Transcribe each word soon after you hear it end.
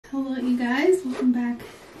Hello you guys, welcome back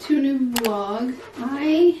to a new vlog.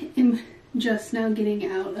 I am just now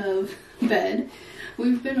getting out of bed.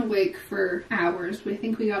 We've been awake for hours. We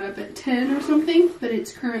think we got up at 10 or something, but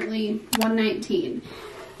it's currently 1:19.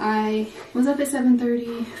 I was up at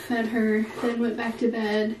 7:30, fed her, then went back to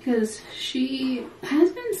bed because she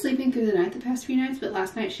has been sleeping through the night the past few nights, but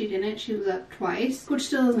last night she didn't. She was up twice, which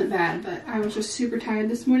still isn't bad, but I was just super tired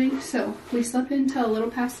this morning. So we slept until a little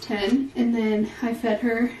past 10, and then I fed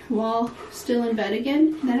her while still in bed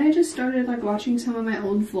again. Then I just started like watching some of my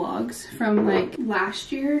old vlogs from like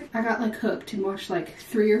last year. I got like hooked and watched like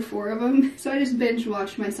 3 or 4 of them. So I just binge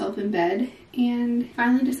watched myself in bed and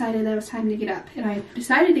finally decided that it was time to get up. And I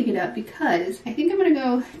decided to get up because I think I'm gonna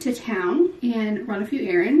go to town and run a few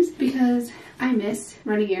errands because I miss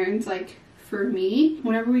running errands. Like for me,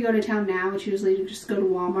 whenever we go to town now, it's usually to just go to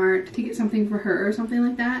Walmart to get something for her or something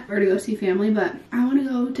like that, or to go see family. But I want to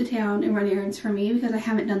go to town and run errands for me because I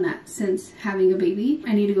haven't done that since having a baby.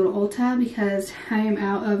 I need to go to Ulta because I am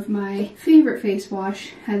out of my favorite face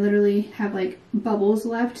wash. I literally have like bubbles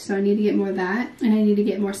left, so I need to get more of that, and I need to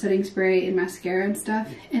get more setting spray and mascara and stuff.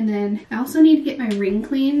 And then I also need to get my ring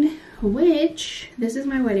cleaned, which this is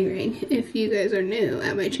my wedding ring if you guys are new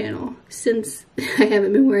at my channel, since I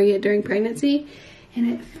haven't been wearing it during pregnancy, and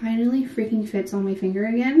it finally freaking fits on my finger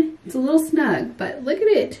again. It's a little snug, but look at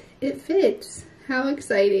it, it fits. How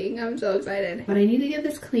exciting. I'm so excited. But I need to get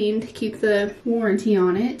this cleaned to keep the warranty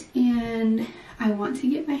on it, and I want to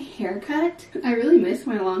get my hair cut. I really miss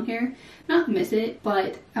my long hair. Not miss it,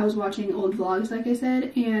 but I was watching old vlogs, like I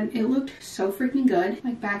said, and it looked so freaking good.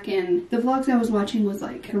 Like back in the vlogs I was watching was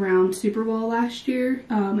like around Super Bowl last year,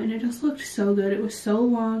 and it just looked so good. It was so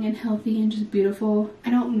long and healthy and just beautiful. I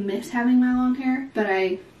don't miss having my long hair, but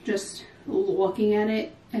I just, looking at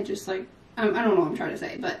it, I just like, I don't know what I'm trying to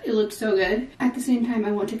say, but it looked so good. At the same time,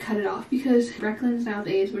 I want to cut it off because Brecken's now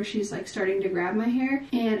the age where she's like starting to grab my hair,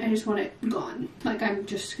 and I just want it gone. Like I'm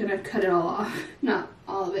just gonna cut it all off. Not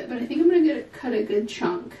all of it, but I think I'm gonna cut a good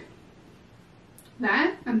chunk.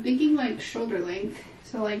 That, I'm thinking like shoulder length.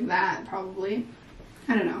 So like that probably.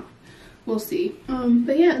 I don't know. We'll see.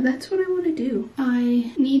 But yeah, that's what I want to do.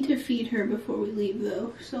 I need to feed her before we leave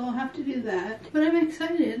though, so I'll have to do that. But I'm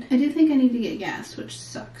excited. I do think I need to get gas, which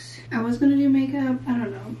sucks. I was gonna do makeup. I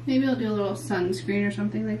don't know. Maybe I'll do a little sunscreen or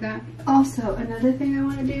something like that. Also, another thing I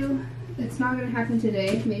want to do, it's not gonna happen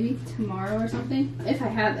today, maybe tomorrow or something, if I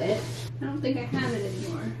have it. I don't think I have it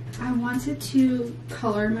anymore. I wanted to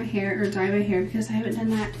color my hair or dye my hair because I haven't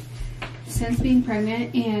done that since being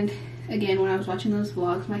pregnant, and again, when I was watching those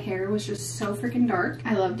vlogs, my hair was just so freaking dark.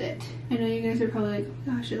 I loved it. I know you guys are probably like,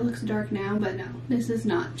 gosh, it looks dark now, but no, this is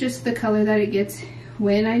not. Just the color that it gets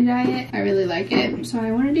when I dye it, I really like it. So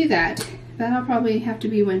I want to do that. That'll probably have to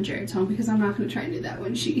be when Jared's home because I'm not going to try and do that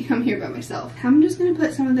when I'm here by myself. I'm just going to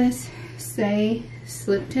put some of this Say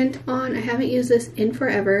slip tint on. I haven't used this in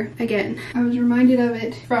forever. Again, I was reminded of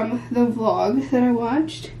it from the vlog that I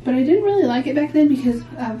watched, but I didn't really like it back then because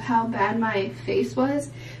of how bad my face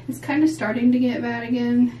was. It's kind of starting to get bad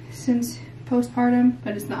again since postpartum,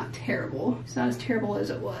 but it's not terrible. It's not as terrible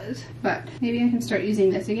as it was, but maybe I can start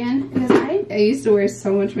using this again because I used to wear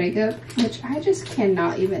so much makeup, which I just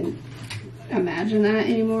cannot even imagine that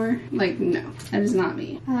anymore. Like, no, that is not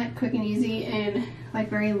me. I like quick and easy and like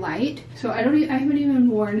very light. So I haven't even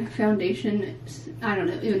worn foundation. I don't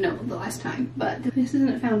even know the last time, but this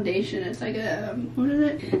isn't foundation. It's like a, what is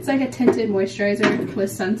it? It's like a tinted moisturizer with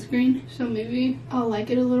sunscreen. So maybe I'll like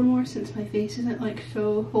it a little more since my face isn't like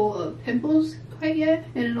so full of pimples quite yet,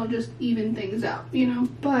 and it'll just even things out, you know.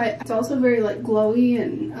 But it's also very like glowy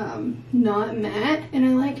and not matte, and I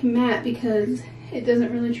like matte because it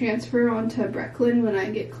doesn't really transfer onto Brecklin when I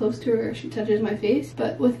get close to her or she touches my face.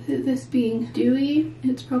 But with this being dewy,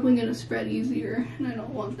 it's probably gonna spread easier, and I don't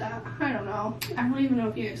want that. I don't know. I don't even know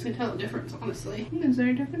if you guys can tell the difference, honestly. Is there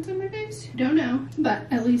a difference in my face? Don't know, but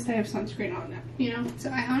at least I have sunscreen on now, you know? So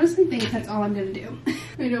I honestly think that's all I'm gonna do.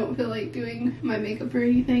 I don't feel like doing my makeup or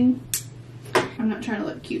anything. I'm not trying to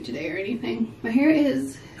look cute today or anything. My hair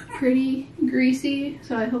is pretty greasy,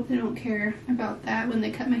 so I hope they don't care about that when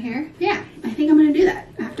they cut my hair. Yeah, I think I'm gonna do that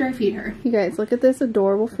after I feed her. You guys, look at this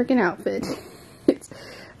adorable freaking outfit. It's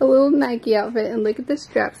a little Nike outfit, and look at the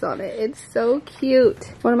straps on it. It's so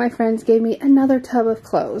cute. One of my friends gave me another tub of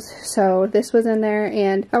clothes, so this was in there,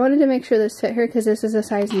 and I wanted to make sure this fit her because this is a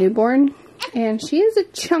size newborn. And she is a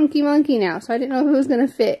chunky monkey now, so I didn't know if it was gonna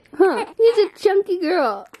fit. Huh, she's a chunky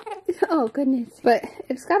girl. Oh goodness. But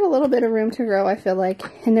it's got a little bit of room to grow, I feel like.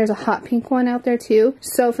 And there's a hot pink one out there too.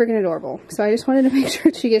 So freaking adorable. So I just wanted to make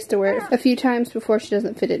sure she gets to wear it a few times before she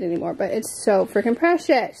doesn't fit it anymore. But it's so freaking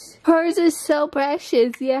precious. Hers is so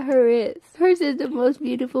precious. Yeah, hers is. Hers is the most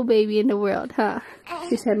beautiful baby in the world, huh?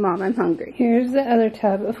 She said, Mom, I'm hungry. Here's the other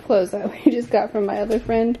tub of clothes that we just got from my other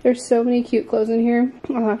friend. There's so many cute clothes in here.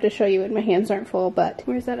 I'll have to show you when my hands aren't full, but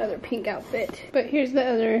where's that other pink outfit? But here's the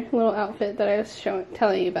other little outfit that I was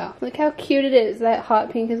telling you about. Look how cute it is. That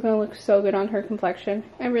hot pink is going to look so good on her complexion.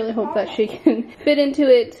 I really hope that she can fit into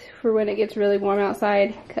it for when it gets really warm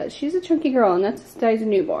outside, because she's a chunky girl and that's Di's a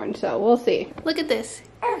newborn, so we'll see. Look at this.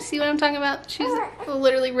 See what I'm talking about? She's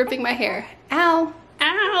literally ripping my hair. Ow.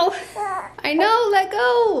 Ow! I know, let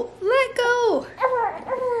go! Let go!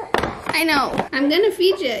 I know. I'm gonna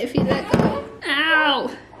feed you if you let go. Ow!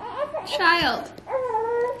 Child.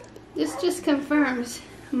 This just confirms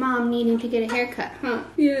Mom needing to get a haircut, huh?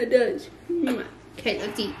 Yeah, it does. Okay,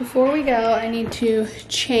 let's eat. Before we go, I need to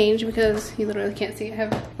change because you literally can't see I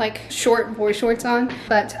have like short boy shorts on.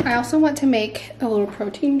 But I also want to make a little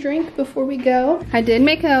protein drink before we go. I did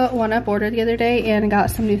make a one-up order the other day and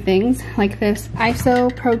got some new things like this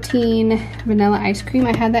ISO protein vanilla ice cream.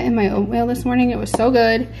 I had that in my oatmeal this morning. It was so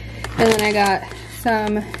good. And then I got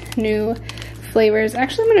some new flavors.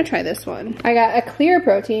 Actually, I'm gonna try this one. I got a clear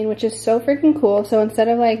protein, which is so freaking cool. So instead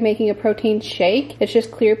of like making a protein shake, it's just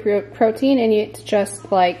clear protein, and it's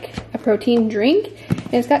just like a protein drink.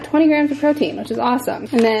 And it's got 20 grams of protein, which is awesome.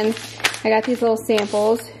 And then I got these little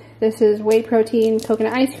samples. This is whey protein,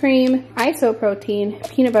 coconut ice cream, ISO protein,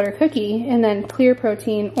 peanut butter cookie, and then clear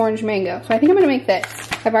protein, orange mango. So I think I'm gonna make this.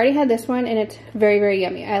 I've already had this one and it's very, very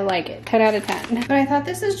yummy. I like it, 10 out of 10. But I thought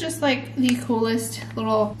this is just like the coolest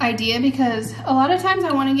little idea because a lot of times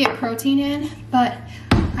I wanna get protein in, but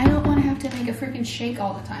I don't wanna have to make a freaking shake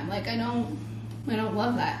all the time. Like I don't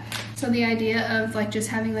love that. So the idea of like just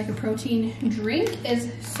having like a protein drink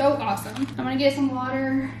is so awesome. I'm gonna get some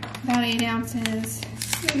water, about 8 ounces.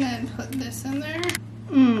 And then put this in there.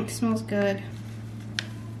 Smells good.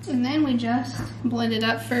 And then we just blend it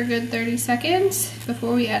up for a good 30 seconds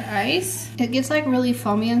before we add ice. It gets like really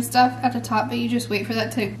foamy and stuff at the top, but you just wait for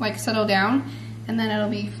that to like settle down and then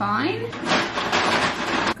it'll be fine.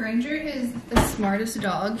 Granger is the smartest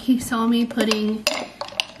dog. He saw me putting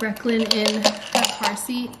Brecklin in a car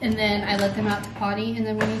seat and then I let them out to potty, and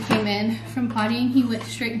then when he came in from pottying, he went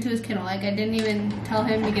straight into his kennel. Like I didn't even tell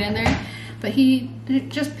him to get in there. But he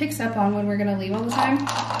just picks up on when we're gonna leave all the time.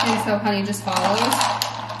 And so Honey just follows.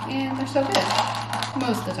 And they're so good.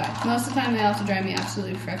 Most of the time. Most of the time they also drive me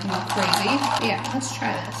absolutely freaking crazy. But yeah, let's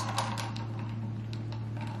try this.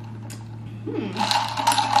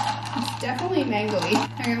 It's definitely mango-y.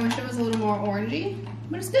 I wish it was a little more orangey.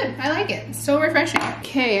 But it's good. I like it. It's so refreshing.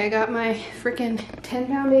 Okay, I got my freaking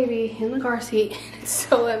 10-pound baby in the car seat. It's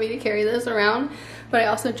so heavy to carry this around. But I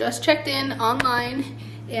also just checked in online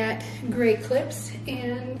at Great Clips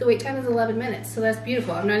and the wait time is 11 minutes, so that's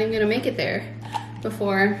beautiful. I'm not even gonna make it there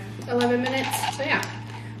before 11 minutes. So yeah,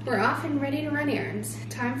 we're off and ready to run errands.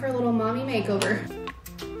 Time for a little mommy makeover.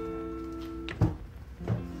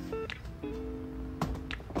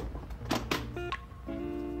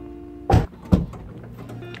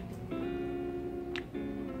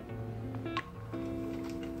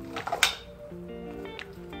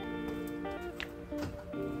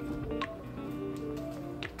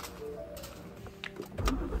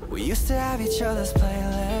 We used to have each other's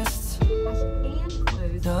playlists.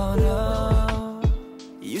 No, no.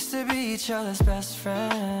 Used to be each other's best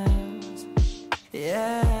friends.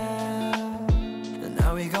 Yeah. And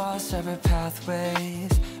now we go our separate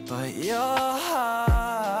pathways, but your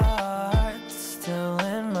heart's still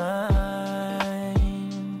in mine.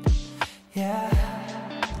 Yeah.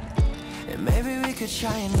 And maybe we could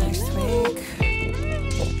try it next week.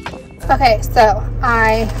 Okay, so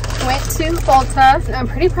I went to Ulta. I'm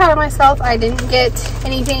pretty proud of myself. I didn't get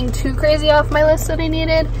anything too crazy off my list that I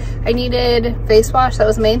needed. I needed face wash, that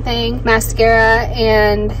was the main thing, mascara,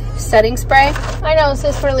 and setting spray. I know,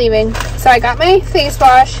 sis, we're leaving. So I got my face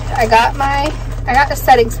wash. I got the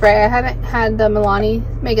setting spray. I haven't had the Milani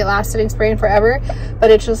Make It Last setting spray in forever,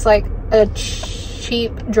 but it's just like a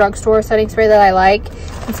cheap drugstore setting spray that I like.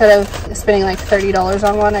 Instead of spending like $30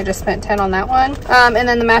 on one, I just spent 10 on that one. And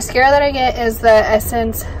then the mascara that I get is the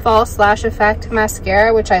Essence False Lash Effect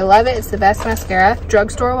mascara, which I love it. It's the best mascara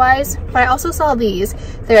drugstore wise. But I also saw these.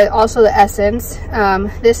 They're also the Essence.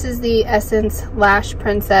 This is the Essence Lash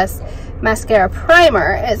Princess mascara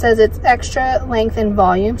primer. It says it's extra length and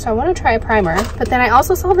volume, so I want to try a primer. But then I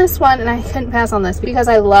also saw this one and I couldn't pass on this because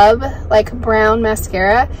I love like brown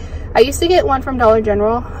mascara. I used to get one from Dollar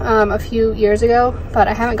General a few years ago, but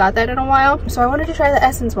I haven't got that in a while. So I wanted to try the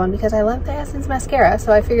Essence one because I love the Essence mascara.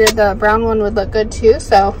 So I figured the brown one would look good too.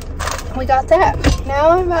 So we got that. Now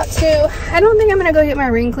I'm about to, I don't think I'm gonna go get my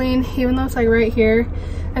ring clean, even though it's like right here.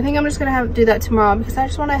 I think I'm just gonna do that tomorrow because I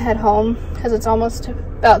just want to head home because it's almost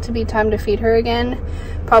about to be time to feed her again,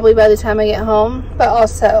 probably by the time I get home. But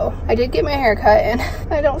also, I did get my hair cut and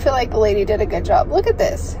I don't feel like the lady did a good job. Look at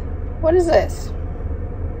this. What is this?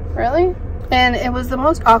 Really? And it was the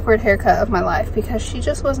most awkward haircut of my life because she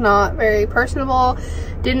just was not very personable,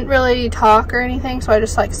 didn't really talk or anything, so I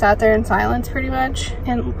just like sat there in silence pretty much.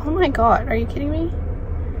 And oh my god, are you kidding me?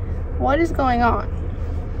 What is going on?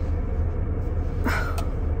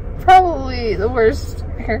 Probably the worst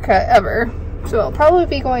haircut ever. So I'll probably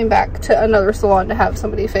be going back to another salon to have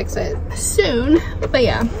somebody fix it soon. But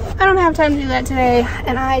yeah, I don't have time to do that today,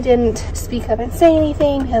 and I didn't speak up and say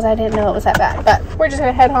anything because I didn't know it was that bad. But we're just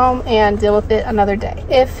gonna head home and deal with it another day.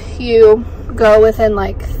 If you go within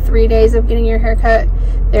like 3 days of getting your hair cut,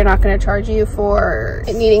 they're not gonna charge you for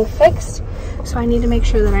it needing fixed. So I need to make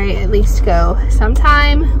sure that I at least go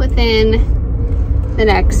sometime within the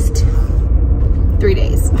next 3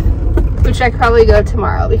 days. Which I could probably go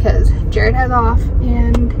tomorrow because Jared has off.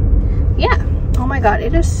 And yeah, oh my god,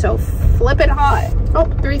 it is so flippin' hot. Oh,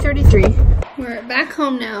 3:33. We're back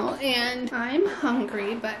home now and I'm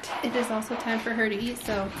hungry, but it is also time for her to eat,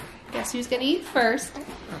 so guess who's gonna eat first?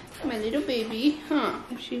 My little baby.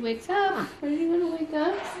 If she wakes up. Are you gonna wake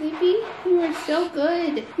up, sleepy? You are so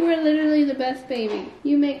good. You are literally the best baby.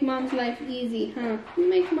 You make mom's life easy, huh? You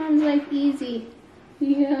make mom's life easy.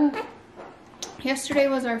 Yeah. Yesterday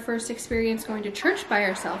was our first experience going to church by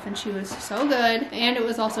herself, and she was so good. And it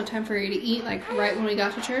was also time for her to eat, like right when we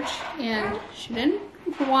got to church, and she didn't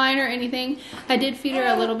whine or anything. I did feed her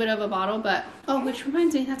a little bit of a bottle, but oh, which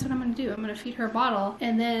reminds me, that's what I'm gonna do. I'm gonna feed her a bottle,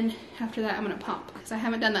 and then after that I'm gonna pump, because I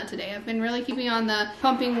haven't done that today. I've been really keeping on the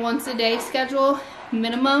pumping once a day schedule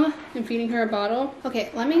minimum and feeding her a bottle. Okay,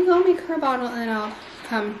 let me go make her a bottle and then I'll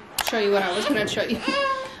come show you what I was gonna show you.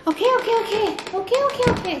 Okay.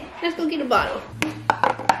 Let's go get a bottle.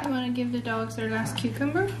 I want to give the dogs their last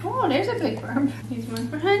cucumber. Oh, there's a big worm. Here's one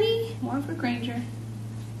for Honey, one for Granger.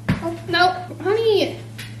 Oh, no, Honey.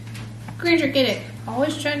 Granger, get it.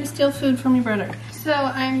 Always trying to steal food from your brother. So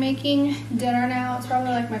I'm making dinner now. It's probably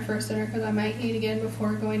like my first dinner because I might eat again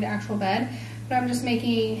before going to actual bed. But I'm just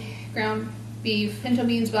making ground beef, pinto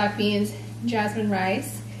beans, black beans, jasmine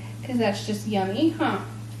rice, because that's just yummy, huh?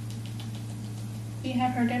 We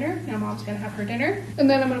had her dinner. Now mom's gonna have her dinner. And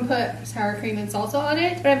then I'm gonna put sour cream and salsa on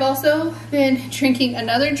it. But I've also been drinking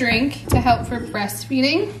another drink to help for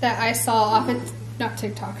breastfeeding that I saw off of, not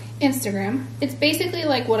TikTok, Instagram. It's basically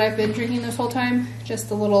like what I've been drinking this whole time,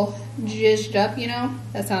 just a little jizzed up, you know?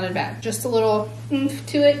 That sounded bad. Just a little oomph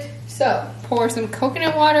to it. So pour some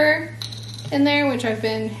coconut water in there, which I've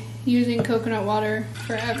been using coconut water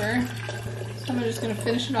forever. So I'm just gonna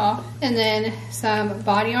finish it off. And then some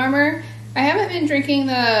Body Armor. I haven't been drinking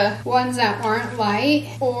the ones that aren't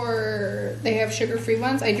light or they have sugar-free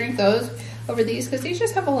ones. I drink those over these because these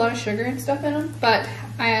just have a lot of sugar and stuff in them. But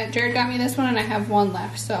Jared got me this one and I have one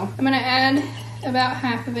left. So I'm gonna add about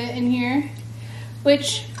half of it in here,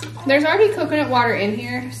 which there's already coconut water in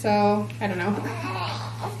here. So I don't know,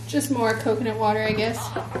 just more coconut water, I guess.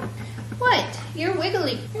 What? You're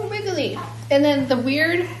wiggly. You're wiggly. And then the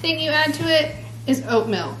weird thing you add to it is oat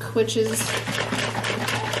milk, which is,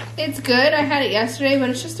 it's good. I had it yesterday, but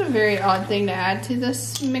it's just a very odd thing to add to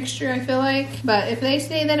this mixture, I feel like. But if they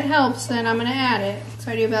say that it helps, then I'm gonna add it.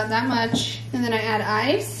 So I do about that much. And then I add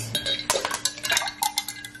ice.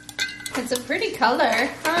 It's a pretty color.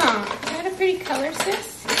 Huh? Is that a pretty color,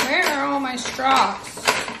 sis? Where are all my straws?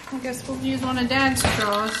 I guess we'll use one of Dad's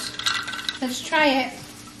straws. Let's try it.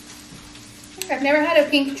 I've never had a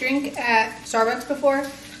pink drink at Starbucks before,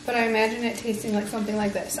 but I imagine it tasting like something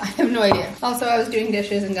like this. I have no idea. Also, I was doing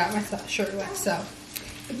dishes and got my shirt wet, so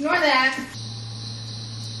ignore that.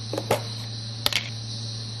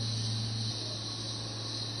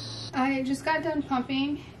 I just got done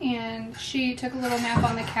pumping and she took a little nap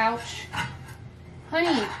on the couch.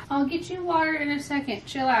 Honey, I'll get you water in a second.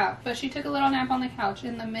 Chill out. But she took a little nap on the couch,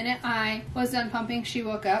 and the minute I was done pumping, she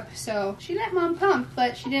woke up. So she let mom pump,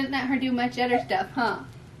 but she didn't let her do much other stuff, huh?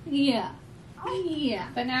 Yeah. Yeah.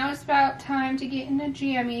 But now it's about time to get in the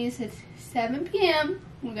jammies. It's 7 p.m.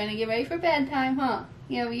 We're gonna get ready for bedtime, huh?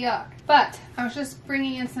 Yeah, we are. But I was just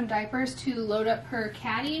bringing in some diapers to load up her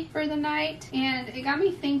caddy for the night, and it got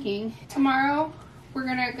me thinking, tomorrow we're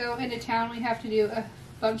gonna go into town. We have to do a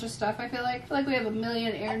bunch of stuff. I feel like we have a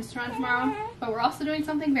million errands to run tomorrow, but we're also doing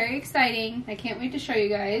something very exciting. I can't wait to show you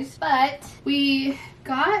guys. But we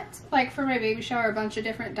got, like, for my baby shower, a bunch of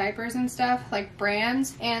different diapers and stuff, like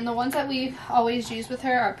brands, and the ones that we always use with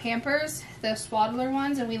her are Pampers, the swaddler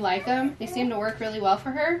ones, and we like them. They seem to work really well for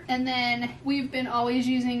her. And then we've been always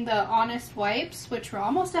using the Honest wipes, which we're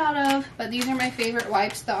almost out of, but these are my favorite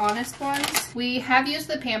wipes, the Honest ones. We have used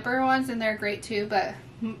the Pamper ones and they're great too, but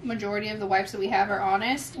majority of the wipes that we have are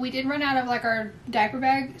Honest. We did run out of like our diaper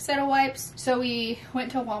bag set of wipes, so we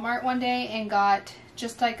went to Walmart one day and got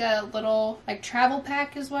just like a little like travel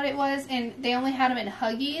pack is what it was, and they only had them in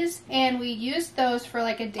Huggies, and we used those for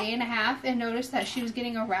like a day and a half and noticed that she was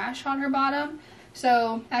getting a rash on her bottom.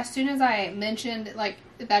 So as soon as I mentioned like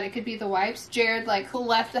that it could be the wipes, Jared like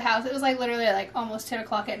left the house. It was like literally like almost 10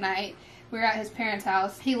 o'clock at night. We were at his parents'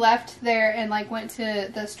 house. He left there and like went to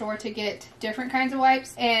the store to get different kinds of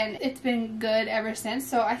wipes, and it's been good ever since.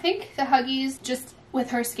 So I think the Huggies just with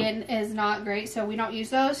her skin is not great, so we don't use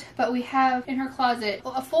those. But we have in her closet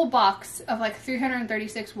a full box of like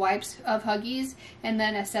 336 wipes of Huggies, and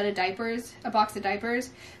then a set of diapers, a box of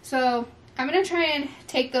diapers. So I'm gonna try and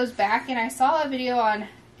take those back. And I saw a video on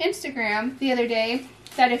Instagram the other day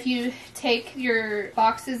that if you take your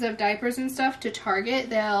boxes of diapers and stuff to Target,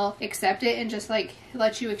 they'll accept it and just like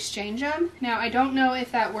let you exchange them. Now I don't know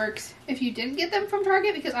if that works if you didn't get them from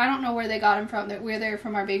Target, because I don't know where they got them from. We're there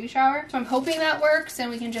from our baby shower, so I'm hoping that works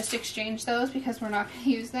and we can just exchange those, because we're not going to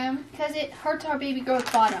use them because it hurts our baby girl's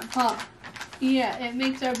bottom, huh? Yeah, it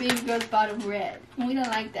makes our baby girl's bottom red. We don't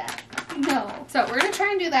like that. No. So we're going to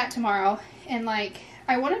try and do that tomorrow. And like,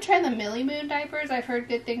 I want to try the Millie Moon diapers. I've heard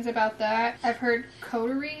good things about that. I've heard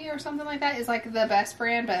Coterie or something like that is like the best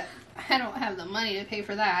brand, but I don't have the money to pay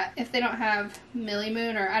for that. If they don't have Millie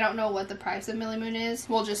Moon, or I don't know what the price of Millie Moon is,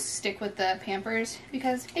 we'll just stick with the Pampers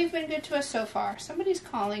because they've been good to us so far. Somebody's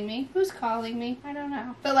calling me. Who's calling me? I don't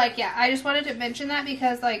know. But like, yeah, I just wanted to mention that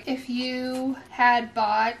because like if you had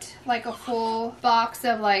bought like a full box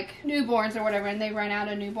of like newborns or whatever, and they run out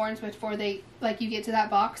of newborns before they like you get to that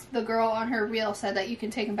box, the girl on her reel said that you can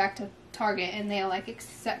take them back to Target and they'll like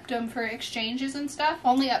accept them for exchanges and stuff.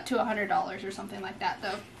 Only up to $100 or something like that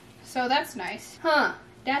though. So that's nice. Huh.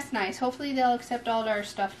 That's nice. Hopefully they'll accept all our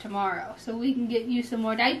stuff tomorrow so we can get you some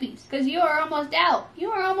more diapers. Because you are almost out.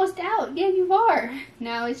 You are almost out. Yeah, you are.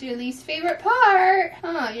 Now it's your least favorite part.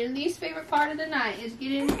 Huh. Your least favorite part of the night is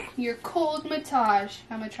getting your cold massage.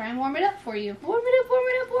 I'm going to try and warm it up for you. Warm it up, warm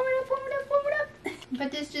it up, warm it up, warm it up, warm it up.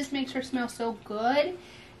 But this just makes her smell so good.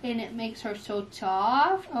 And it makes her so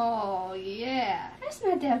soft. Oh, yeah. That's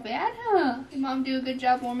not that bad, huh? Did Mom do a good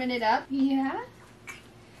job warming it up? Yeah.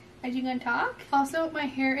 Are you gonna talk? Also, my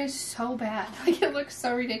hair is so bad. Like, it looks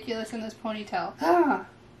so ridiculous in this ponytail. Ah,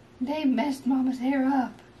 they messed Mama's hair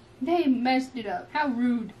up. They messed it up. How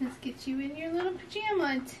rude. Let's get you in your little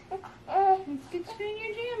pajamas. Let's get you in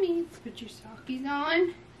your jammies. Put your sockies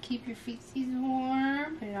on. Keep your feetsies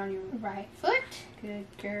warm. Put it on your right foot. Good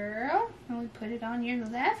girl. And we put it on your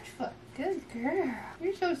left foot. Good girl.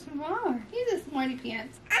 You're so smart. He's a smarty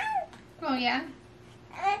pants. Oh, yeah?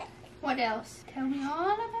 What else? Tell me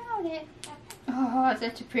all about it. Oh,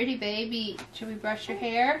 such a pretty baby. Should we brush your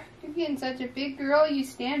hair? You're getting such a big girl. You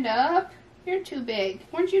stand up. You're too big.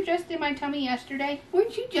 Weren't you just in my tummy yesterday?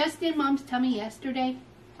 Weren't you just in Mom's tummy yesterday?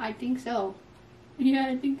 I think so. Yeah,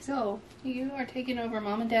 I think so. You are taking over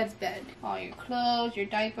Mom and Dad's bed. All your clothes, your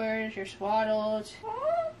diapers, your swaddles.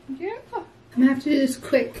 Yeah. I'm gonna have to do this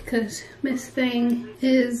quick because Miss Thing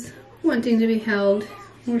is wanting to be held.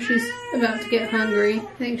 Or she's about to get hungry. I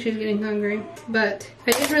think she's getting hungry. But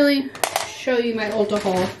I didn't really show you my Ulta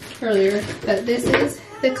haul earlier. But this is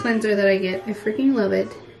the cleanser that I get. I freaking love it.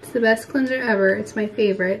 It's the best cleanser ever. It's my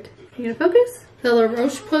favorite. You gonna focus? The La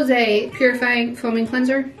Roche-Posay Purifying Foaming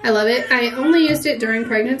Cleanser. I love it. I only used it during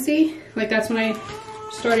pregnancy. Like, that's when I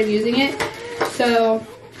started using it. So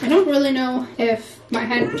I don't really know if I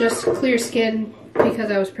had just clear skin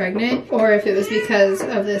because I was pregnant, or if it was because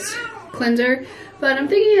of this cleanser. But I'm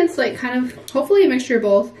thinking it's like kind of, hopefully a mixture of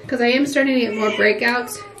both, because I am starting to get more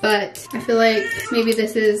breakouts, but I feel like maybe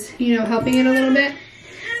this is, you know, helping it a little bit.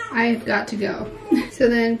 I've got to go. So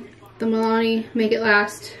then the Milani Make It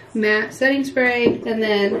Last Matte Setting Spray, and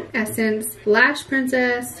then Essence Lash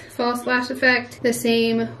Princess False Lash Effect. The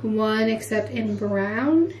same one except in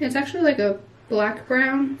brown. It's actually like a black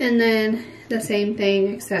brown. And then the same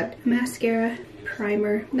thing except mascara,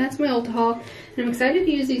 primer. And that's my Ulta haul. And I'm excited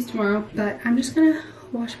to use these tomorrow, but I'm just gonna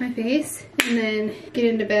wash my face, and then get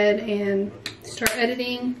into bed and start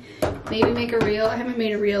editing, maybe make a reel. I haven't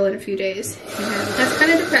made a reel in a few days. And that's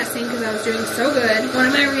kind of depressing because I was doing so good. One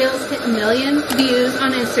of my reels hit 1 million views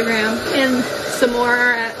on Instagram, and some more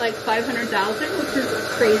are at like 500,000, which is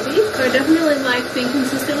crazy. So I definitely like being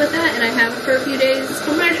consistent with that, and I have for a few days.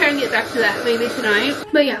 I'm gonna try and get back to that maybe tonight.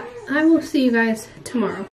 But yeah, I will see you guys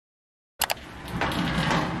tomorrow.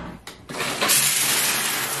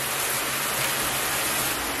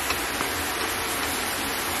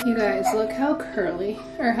 You guys, look how curly,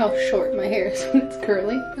 or how short my hair is when it's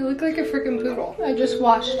curly. I look like a freaking poodle. I just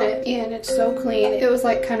washed it and it's so clean. It was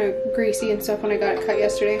like kind of greasy and stuff when I got it cut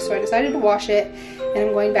yesterday, so I decided to wash it, and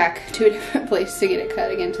I'm going back to a different place to get it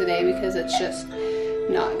cut again today because it's just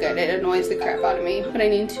not good. It annoys the crap out of me. But I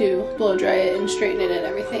need to blow dry it and straighten it and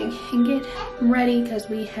everything and get ready because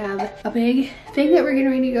we have a big thing that we're getting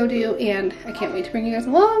ready to go do, and I can't wait to bring you guys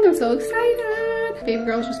along. I'm so excited. Baby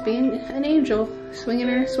girl's just being an angel, swinging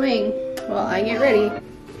her swing while I get ready.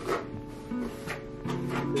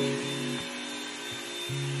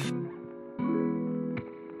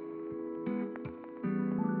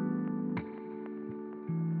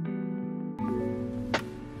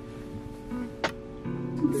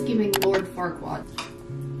 It's giving Lord Farquaad.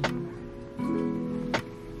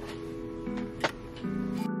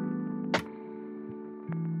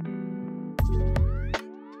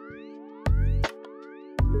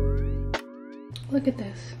 Look at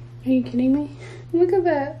this. Are you kidding me? Look at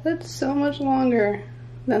that. That's so much longer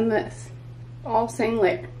than this. All same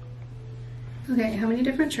layer. Okay, how many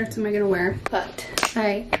different shirts am I gonna wear? But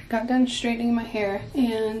I got done straightening my hair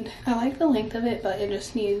and I like the length of it, but it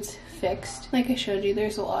just needs fixed. Like I showed you,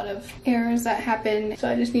 there's a lot of errors that happen, so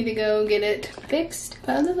I just need to go get it fixed.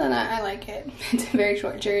 But other than that, I like it. It's very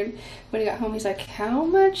short. Jared, when he got home, he's like, how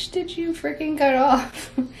much did you freaking cut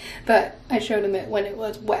off? But I showed him it when it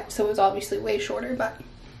was wet, so it was obviously way shorter, but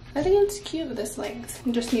I think it's cute with this length.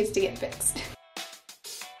 It just needs to get fixed.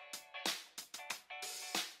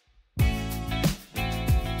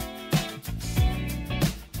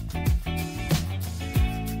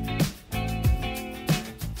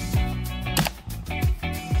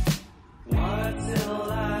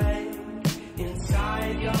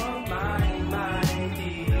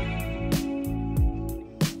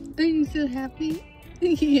 Are you so happy?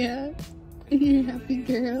 Yeah. You're a happy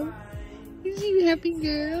girl. Is you a happy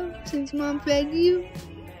girl since mom fed you?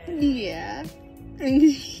 Yeah.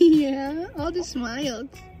 Yeah. All the smiles.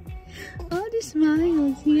 All the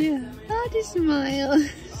smiles, yeah. All the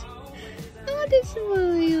smiles. All the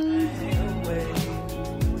smiles.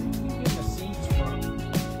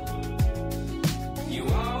 You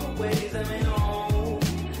always let me know.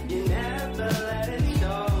 You never let it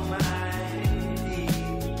show.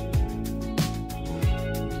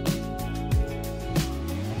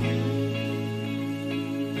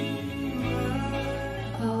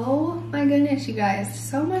 My goodness, you guys,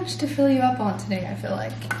 so much to fill you up on today. I feel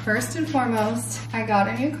like first and foremost, I got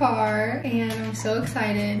a new car and I'm so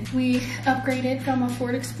excited. We upgraded from a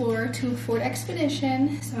Ford Explorer to a Ford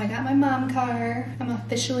Expedition, so I got my mom car. I'm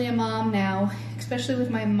officially a mom now, especially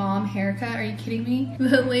with my mom haircut. Are you kidding me?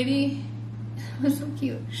 The lady was so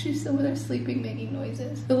cute. She's over there sleeping, making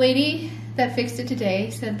noises. The lady that fixed it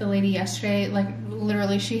today said the lady yesterday, like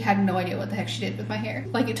literally she had no idea what the heck she did with my hair.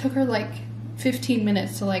 Like it took her like 15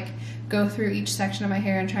 minutes to like go through each section of my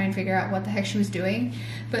hair and try and figure out what the heck she was doing,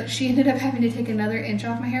 but she ended up having to take another inch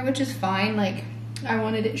off my hair, which is fine. Like I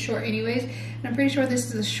wanted it short anyways, and I'm pretty sure this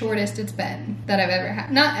is the shortest it's been that I've ever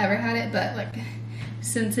had. Not ever had it, but like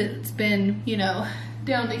since it's been, you know,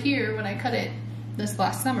 down to here when I cut it this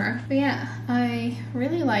last summer. But yeah, I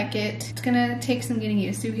really like it. It's gonna take some getting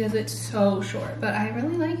used to because it's so short, but I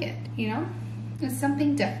really like it, you know? It's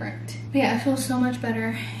something different. But yeah, I feel so much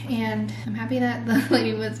better, and I'm happy that the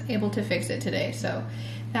lady was able to fix it today, so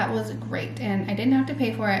that was great. And I didn't have to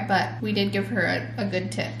pay for it, but we did give her a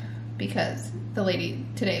good tip because the lady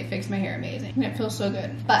today fixed my hair amazing, and it feels so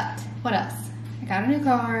good. But what else? I got a new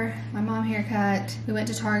car, my mom haircut. We went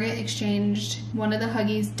to Target, exchanged one of the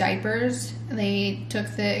Huggies diapers. They took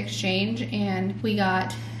the exchange and we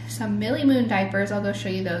got some Millie Moon diapers. I'll go show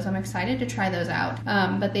you those. I'm excited to try those out.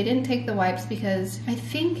 But they didn't take the wipes because I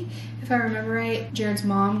think, if I remember right, Jared's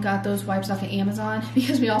mom got those wipes off of Amazon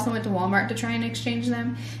because we also went to Walmart to try and exchange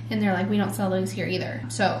them, and they're like, we don't sell those here either.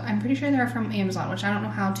 So I'm pretty sure they're from Amazon, which I don't know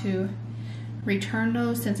how to return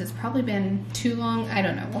those since it's probably been too long. I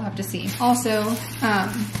don't know, we'll have to see. Also,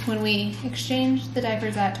 when we exchanged the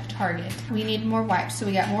diapers at Target, we needed more wipes, so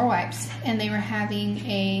we got more wipes, and they were having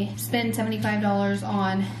a spend $75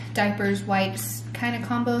 on diapers, wipes kind of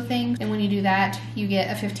combo thing, and when you do that, you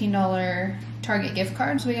get a $15 Target gift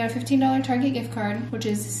card. So we got a $15 Target gift card, which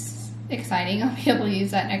is exciting. I'll be able to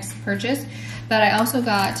use that next purchase. But I also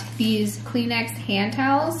got these Kleenex hand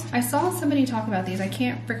towels. I saw somebody talk about these. I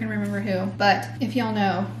can't freaking remember who. But if y'all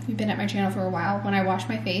know, you've been at my channel for a while, when I wash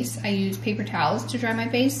my face, I use paper towels to dry my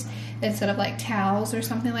face instead of like towels or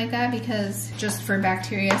something like that, because just for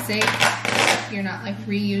bacteria's sake, you're not like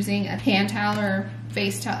reusing a hand towel or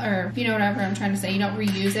face towel, or you know, whatever I'm trying to say. You don't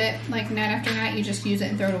reuse it like night after night, you just use it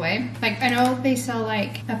and throw it away. Like I know they sell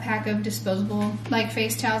like a pack of disposable like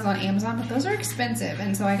face towels on Amazon, but those are expensive.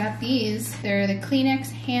 And so I got these. They're the Kleenex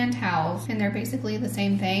hand towels, and they're basically the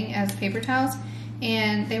same thing as paper towels,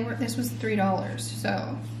 and this was $3. So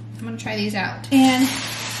I'm gonna try these out. And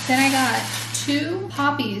then I got 2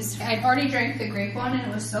 poppies. I'd already drank the grape one and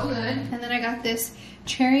it was so good. And then I got this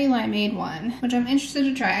cherry limeade one, which I'm interested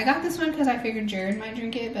to try. I got this one because I figured Jared might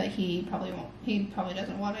drink it, but he probably won't. He probably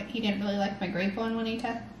doesn't want it. He didn't really like my grape one when he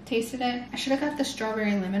tasted it. I should have got the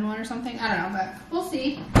strawberry lemon one or something. I don't know, but we'll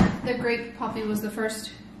see. The grape poppy was the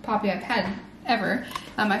first poppy I've had ever.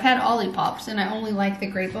 I've had Olippops and I only like the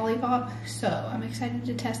grape Olipop, so I'm excited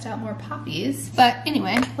to test out more poppies. But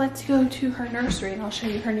anyway, let's go to her nursery and I'll show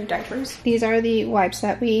you her new diapers. These are the wipes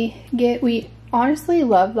that we get. We honestly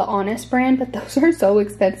love the Honest brand, but those are so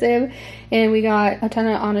expensive, and we got a ton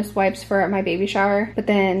of Honest wipes for my baby shower, but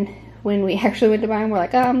then when we actually went to buy them, we're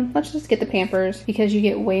like, let's just get the Pampers because you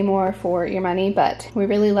get way more for your money. But we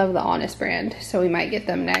really love the Honest brand, so we might get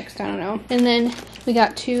them next. I don't know. And then we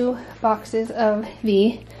got 2 boxes of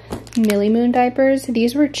the Millie Moon diapers.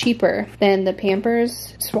 These were cheaper than the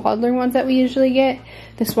Pampers Swaddler ones that we usually get.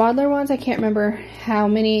 The Swaddler ones, I can't remember how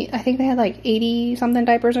many. I think they had like 80 something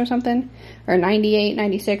diapers or something, or 98,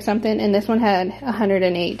 96 something, and this one had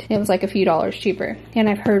 108. It was like a few dollars cheaper, and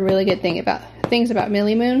I've heard really good things about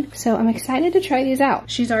Millie Moon, so I'm excited to try these out.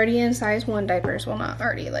 She's already in size 1 diapers. Well, not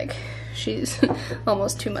already, like she's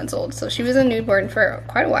almost 2 months old, so she was a newborn for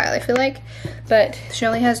quite a while, I feel like. But she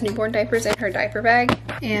only has newborn diapers in her diaper bag.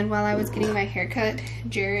 And while I was getting my hair cut,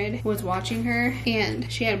 Jared was watching her, and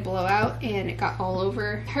she had a blowout, and it got all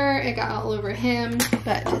over her, it got all over him.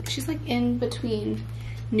 But she's like in between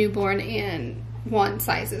newborn and 1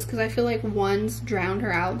 sizes, because I feel like 1s drowned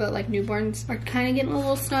her out, but like newborns are kind of getting a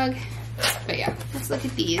little snug. But yeah, let's look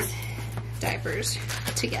at these diapers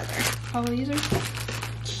together. Oh, these are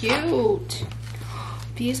cute.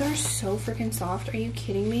 These are so freaking soft. Are you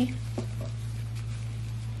kidding me?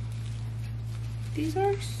 These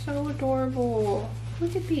are so adorable.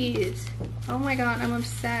 Look at these. Oh my god, I'm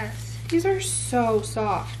obsessed. These are so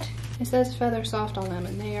soft. It says feather soft on them,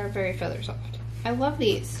 and they are very feather soft. I love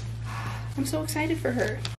these. I'm so excited for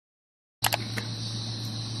her.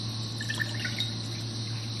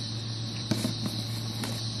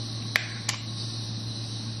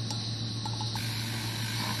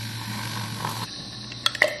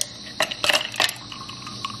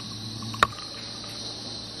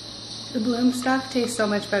 The bloom stock tastes so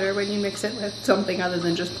much better when you mix it with something other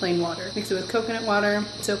than just plain water. Mix it with coconut water,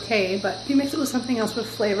 it's okay, but if you mix it with something else with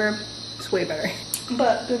flavor, it's way better.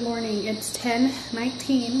 But good morning, it's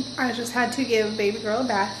 10:19. I just had to give baby girl a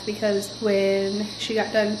bath because when she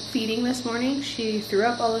got done feeding this morning, she threw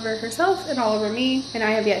up all over herself and all over me, and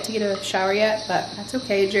I have yet to get a shower yet, but that's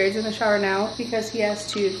okay. Jared's in the shower now because he has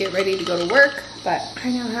to get ready to go to work. But I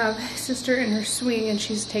now have sister in her swing and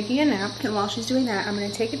she's taking a nap, and while she's doing that, I'm going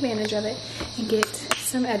to take advantage of it and get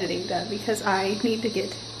some editing done because I need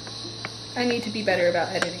to be better about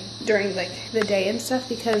editing during like the day and stuff,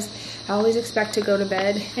 because I always expect to go to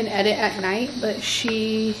bed and edit at night, but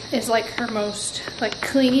she is like her most like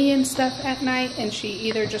clingy and stuff at night, and she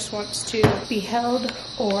either just wants to be held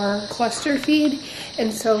or cluster feed,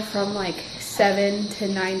 and so from like 7 to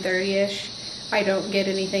 9:30ish I don't get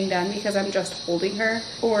anything done because I'm just holding her,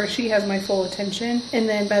 or she has my full attention, and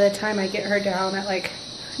then by the time I get her down at like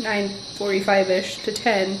 9:45ish to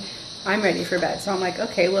 10, I'm ready for bed. So I'm like,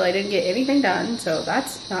 okay, well, I didn't get anything done, so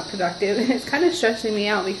that's not productive. And it's kind of stressing me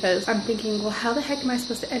out because I'm thinking, well, how the heck am I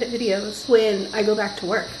supposed to edit videos when I go back to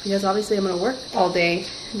work? Because obviously I'm gonna work all day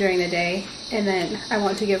during the day, and then I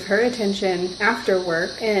want to give her attention after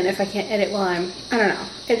work, and if I can't edit while I don't know.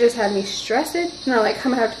 It just had me stressed, and I'm like,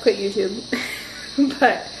 I'm gonna have to quit YouTube.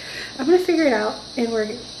 But I'm gonna figure it out, and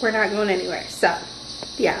we're not going anywhere. So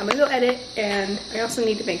yeah, I'm gonna go edit, and I also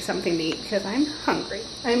need to make something to eat because I'm hungry.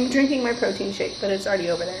 I'm drinking my protein shake, but it's already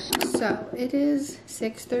over there. So it is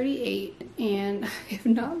 6:38, and I have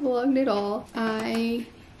not vlogged at all. I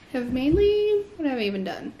have mainly, what have I even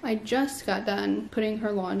done? I just got done putting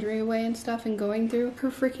her laundry away and stuff and going through her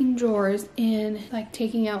freaking drawers and like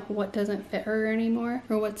taking out what doesn't fit her anymore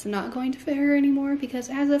or what's not going to fit her anymore, because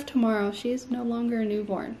as of tomorrow, she is no longer a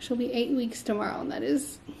newborn. She'll be 8 weeks tomorrow, and that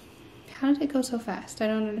is... How did it go so fast? I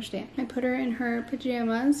don't understand. I put her in her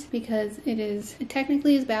pajamas because it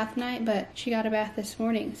technically is bath night, but she got a bath this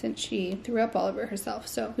morning since she threw up all over herself.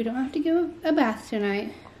 So we don't have to give a bath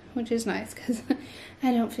tonight, which is nice because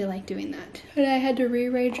I don't feel like doing that. But I had to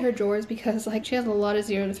rearrange her drawers because like she has a lot of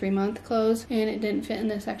 0 to 3 month clothes and it didn't fit in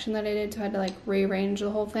the section that I did, so I had to like rearrange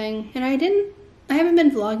the whole thing. And I haven't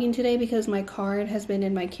been vlogging today because my card has been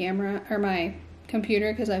in my camera or my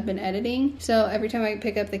computer because I've been editing, so every time I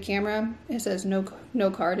pick up the camera it says no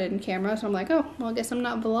card in camera, so I'm like, oh well, I guess I'm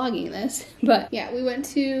not vlogging this. But yeah, we went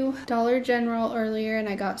to Dollar General earlier and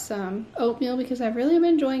I got some oatmeal because I've really been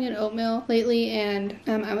enjoying an oatmeal lately, and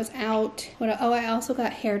I was out. I also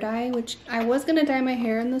got hair dye, which I was gonna dye my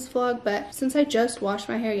hair in this vlog, but since I just washed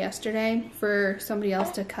my hair yesterday for somebody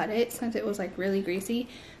else to cut it since it was like really greasy,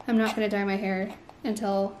 I'm not gonna dye my hair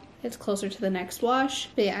until it's closer to the next wash.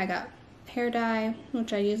 But yeah, I got hair dye,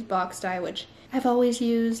 which I use box dye, which I've always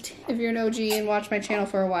used. If you're an OG and watch my channel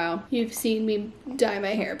for a while, you've seen me dye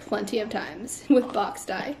my hair plenty of times with box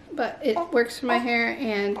dye, but it works for my hair.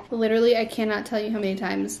 And literally I cannot tell you how many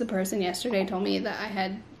times the person yesterday told me that I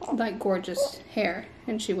had like gorgeous hair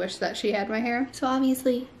and she wished that she had my hair. So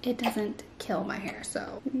obviously it doesn't kill my hair.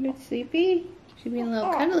 So it's sleepy. She's being a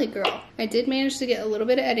little cuddly girl. I did manage to get a little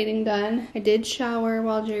bit of editing done. I did shower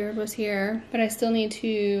while Jared was here, but I still need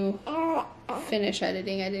to finish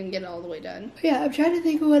editing. I didn't get it all the way done. But yeah, I'm trying to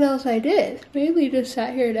think of what else I did. Mainly just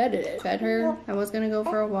sat here and edited. Fed her. I was gonna go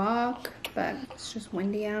for a walk, but it's just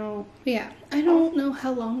windy out. But yeah, I don't know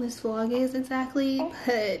how long this vlog is exactly,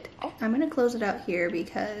 but I'm gonna close it out here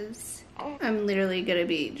because I'm literally gonna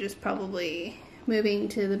be just probably moving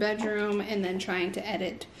to the bedroom and then trying to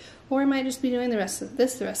edit. Or I might just be doing the rest of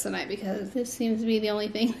the night because this seems to be the only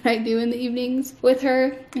thing that I do in the evenings with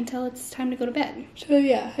her until it's time to go to bed. So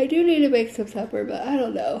yeah, I do need to make some supper, but I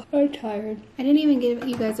don't know. I'm tired. I didn't even give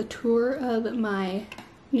you guys a tour of my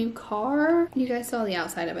new car. You guys saw the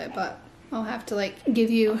outside of it, but I'll have to like give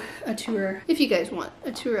you a tour if you guys want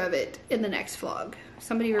a tour of it in the next vlog.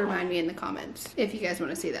 Somebody remind me in the comments if you guys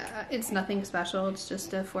want to see that. It's nothing special, it's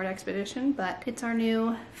just a Ford Expedition, but it's our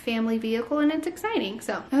new family vehicle and it's exciting.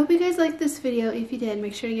 So I hope you guys liked this video. If you did,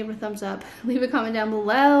 make sure to give it a thumbs up. Leave a comment down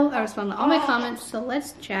below. I respond to all my comments, so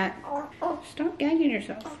let's chat. Stop gagging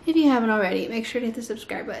yourself. If you haven't already, make sure to hit the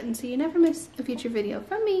subscribe button so you never miss a future video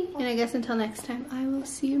from me. And I guess until next time, I will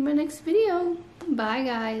see you in my next video. Bye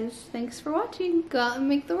guys. Thanks for watching. Go out and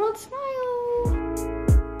make the world smile.